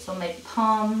fingertips or maybe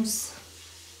palms.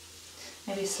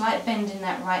 Maybe a slight bend in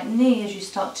that right knee as you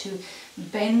start to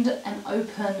bend and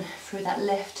open through that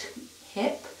left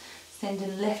hip,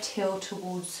 sending left heel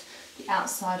towards the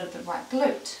outside of the right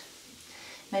glute.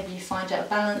 Maybe you find out a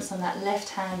balance on that left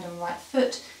hand and right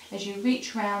foot as you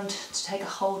reach round to take a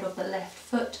hold of the left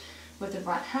foot with the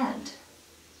right hand.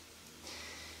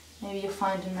 Maybe you're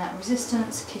finding that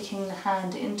resistance, kicking the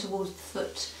hand in towards the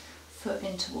foot, foot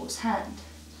in towards hand.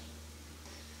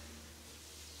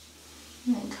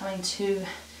 And then coming to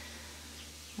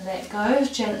let go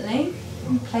gently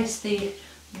and place the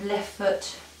left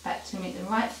foot back to meet the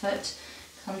right foot.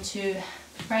 Come to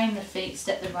frame the feet,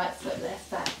 step the right foot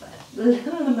left back,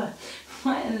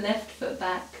 right and left foot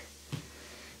back.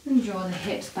 And draw the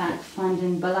hips back,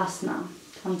 finding Balasana.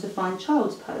 Come to find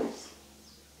Child's Pose.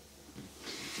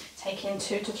 Take in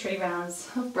 2 to 3 rounds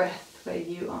of breath where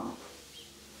you are.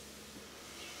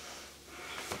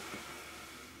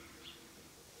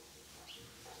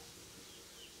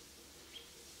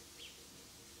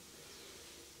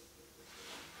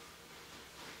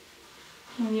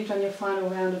 When you've done your final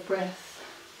round of breath,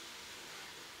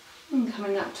 and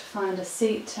coming up to find a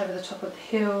seat over the top of the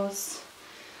heels,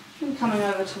 and coming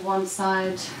over to one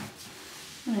side,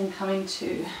 and then coming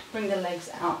to bring the legs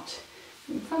out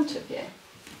in front of you.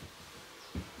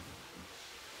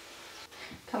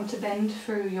 Come to bend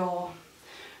through your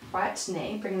right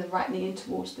knee, bring the right knee in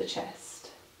towards the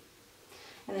chest,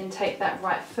 and then take that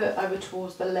right foot over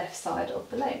towards the left side of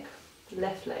the leg, the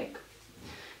left leg,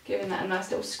 giving that a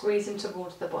nice little squeeze in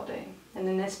towards the body. And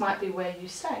then this might be where you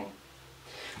stay.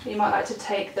 You might like to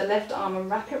take the left arm and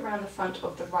wrap it around the front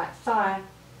of the right thigh.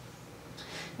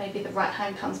 Maybe the right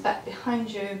hand comes back behind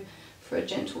you for a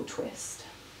gentle twist.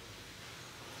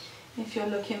 If you're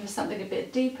looking for something a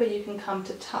bit deeper, you can come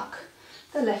to tuck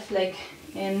the left leg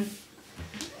in,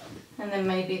 and then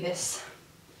maybe this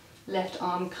left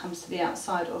arm comes to the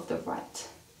outside of the right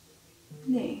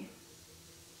knee.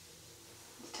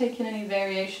 Taking any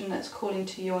variation that's calling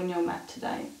to you on your mat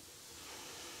today.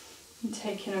 And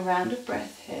taking a round of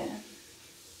breath here.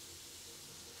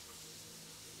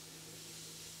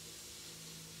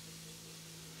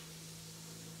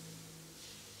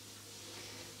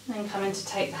 And then coming to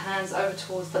take the hands over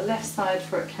towards the left side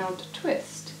for a counter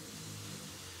twist.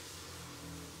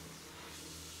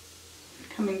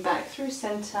 Coming back through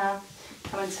centre,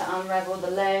 coming to unravel the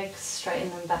legs, straighten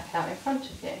them back out in front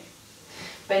of you.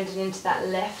 Bending into that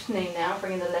left knee now,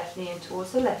 bringing the left knee in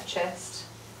towards the left chest.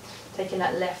 Taking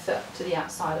that left foot to the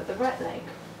outside of the right leg.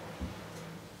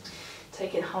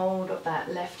 Taking hold of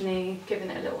that left knee, giving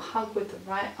it a little hug with the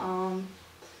right arm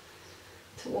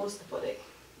towards the body.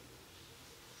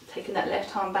 Taking that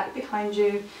left arm back behind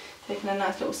you, taking a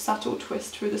nice little subtle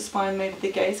twist through the spine, maybe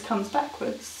the gaze comes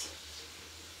backwards.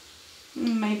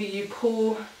 Maybe you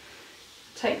pull,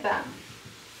 take that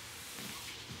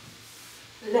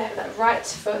right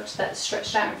foot that's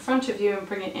stretched out in front of you and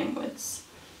bring it inwards.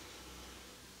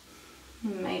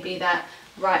 Maybe that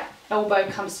right elbow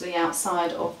comes to the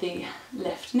outside of the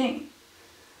left knee.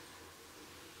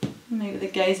 Maybe the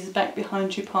gaze is back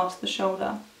behind you past the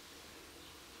shoulder.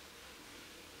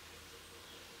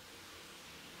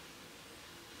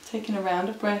 Taking a round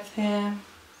of breath here.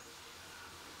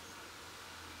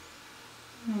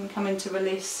 And coming to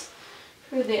release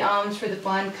through the arms, through the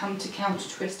bind, come to counter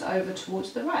twist over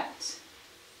towards the right.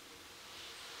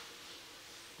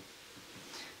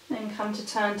 Then come to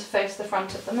turn to face the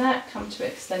front of the mat, come to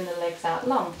extend the legs out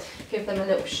long. Give them a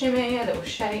little shimmy, a little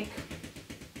shake.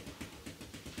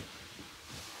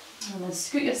 And then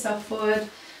scoot yourself forward,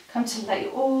 come to lay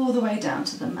all the way down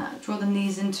to the mat. Draw the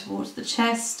knees in towards the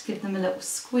chest, give them a little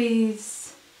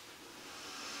squeeze.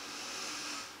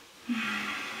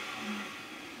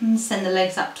 And send the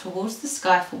legs up towards the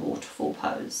sky for waterfall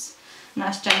pose.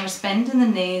 Nice generous bend in the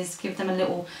knees, give them a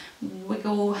little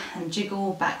wiggle and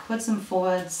jiggle backwards and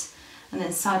forwards, and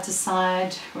then side to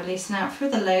side, releasing out through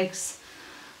the legs.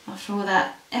 After all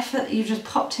that effort that you've just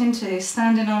popped into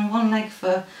standing on one leg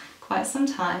for quite some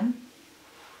time.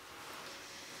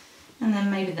 And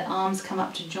then maybe the arms come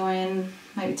up to join,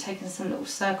 maybe taking some little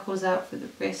circles out through the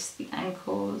wrists, the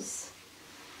ankles,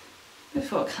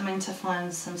 before coming to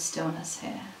find some stillness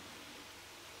here.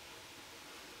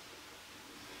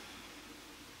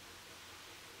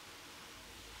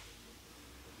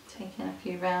 Taking a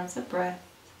few rounds of breath.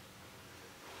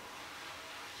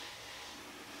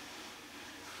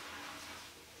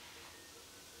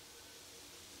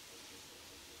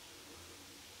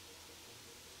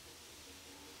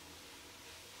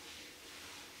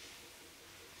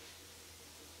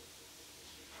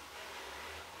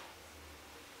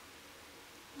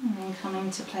 And then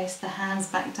coming to place the hands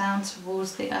back down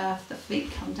towards the earth, the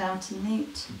feet come down to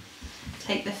meet.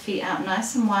 Take the feet out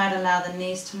nice and wide, allow the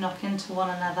knees to knock into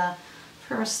one another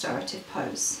for a restorative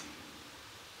pose.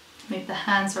 Move the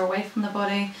hands away from the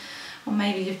body, or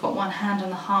maybe you've got one hand on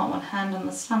the heart, one hand on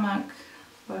the stomach,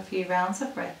 for a few rounds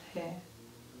of breath here.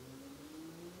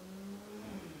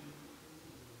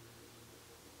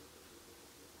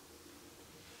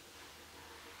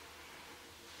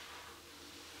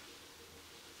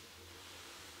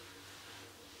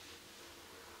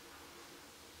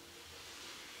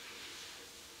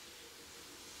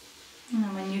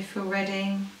 And when you feel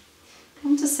ready,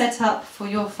 come to set up for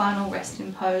your final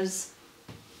resting pose.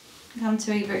 Come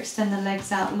to either extend the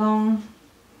legs out long,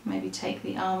 maybe take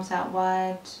the arms out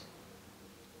wide.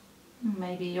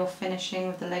 Maybe you're finishing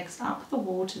with the legs up the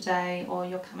wall today, or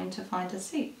you're coming to find a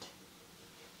seat.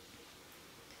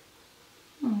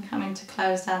 And coming to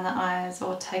close down the eyes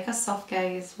or take a soft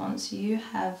gaze once you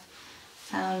have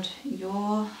found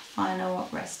your final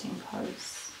resting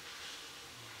pose.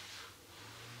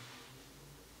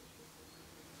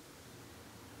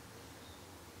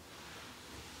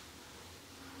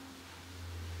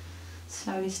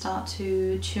 Slowly start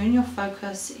to tune your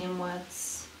focus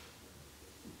inwards.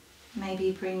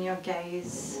 Maybe bring your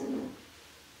gaze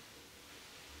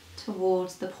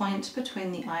towards the point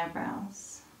between the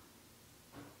eyebrows,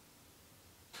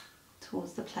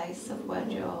 towards the place of where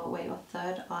your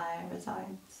third eye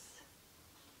resides.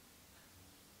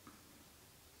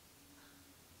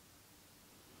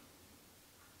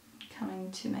 Coming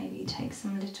to maybe take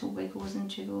some little wiggles and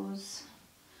jiggles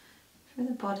through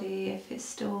the body if it's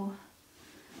still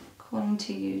calling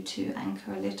to you to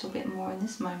anchor a little bit more in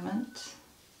this moment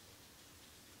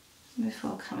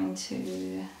before coming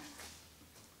to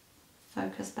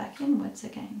focus back inwards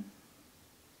again.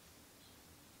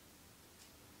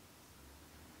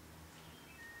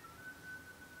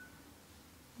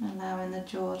 Allowing the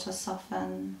jaw to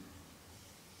soften,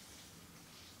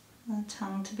 the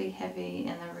tongue to be heavy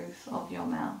in the roof of your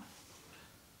mouth.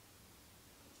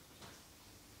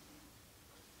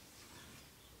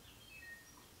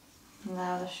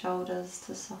 Allow the shoulders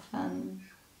to soften,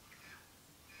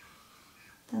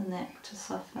 the neck to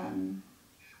soften,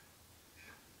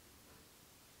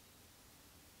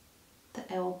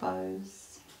 the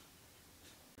elbows,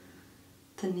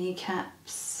 the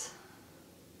kneecaps,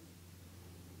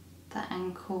 the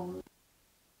ankles.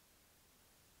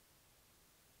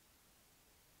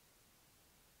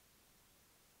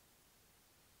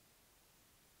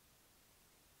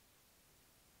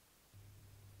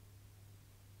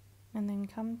 And then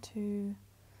come to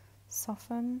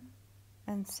soften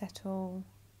and settle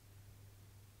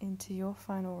into your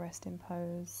final resting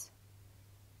pose,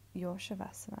 your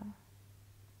Shavasana.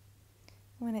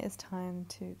 When it is time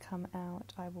to come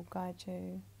out, I will guide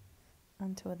you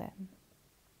until then.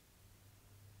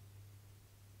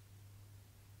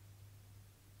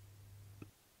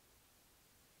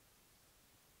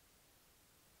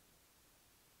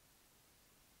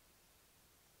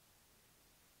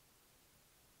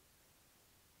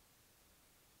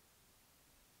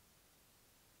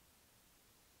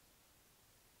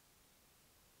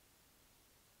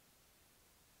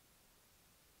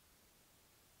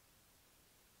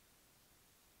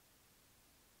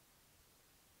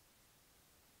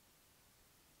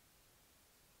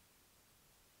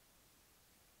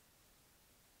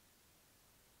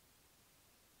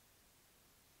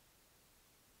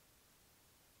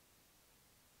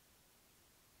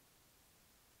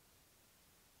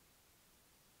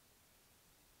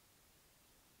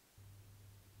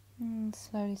 And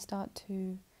slowly start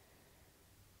to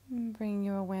bring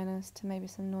your awareness to maybe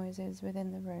some noises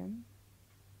within the room,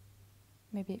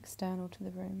 maybe external to the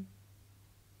room.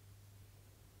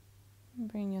 And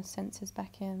bring your senses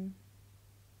back in.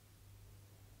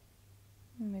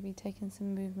 And maybe taking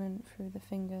some movement through the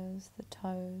fingers, the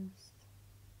toes.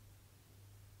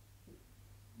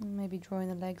 And maybe drawing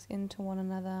the legs into one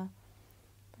another.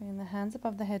 Bringing the hands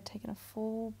above the head, taking a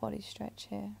full body stretch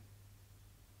here.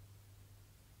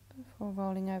 Before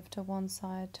rolling over to one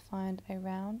side to find a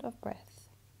round of breath.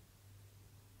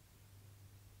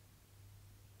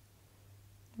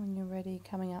 When you're ready,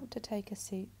 coming up to take a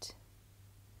seat.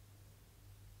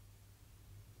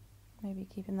 Maybe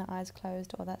keeping the eyes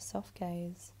closed or that soft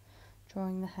gaze,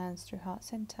 drawing the hands through heart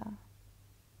center.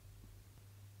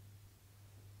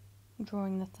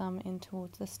 Drawing the thumb in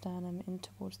towards the sternum, in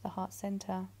towards the heart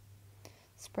center.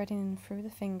 Spreading through the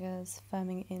fingers,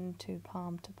 firming into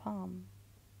palm to palm.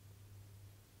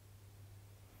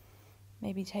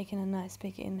 Maybe taking a nice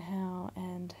big inhale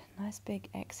and nice big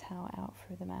exhale out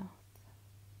through the mouth.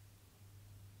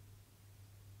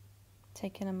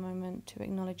 Taking a moment to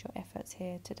acknowledge your efforts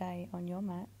here today on your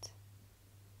mat.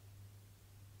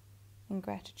 In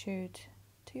gratitude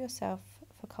to yourself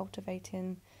for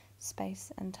cultivating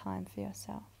space and time for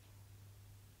yourself.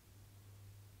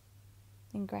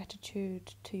 In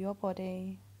gratitude to your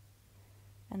body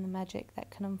and the magic that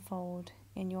can unfold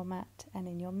in your mat and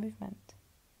in your movement.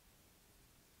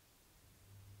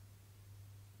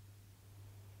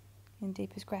 In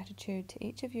deepest gratitude to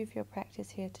each of you for your practice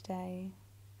here today.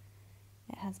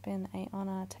 It has been an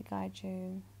honor to guide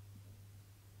you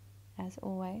as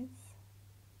always.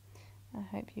 I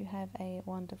hope you have a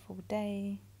wonderful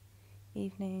day,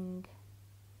 evening,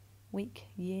 week,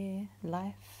 year,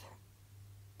 life.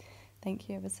 Thank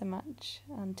you ever so much.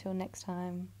 Until next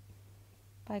time.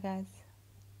 Bye guys.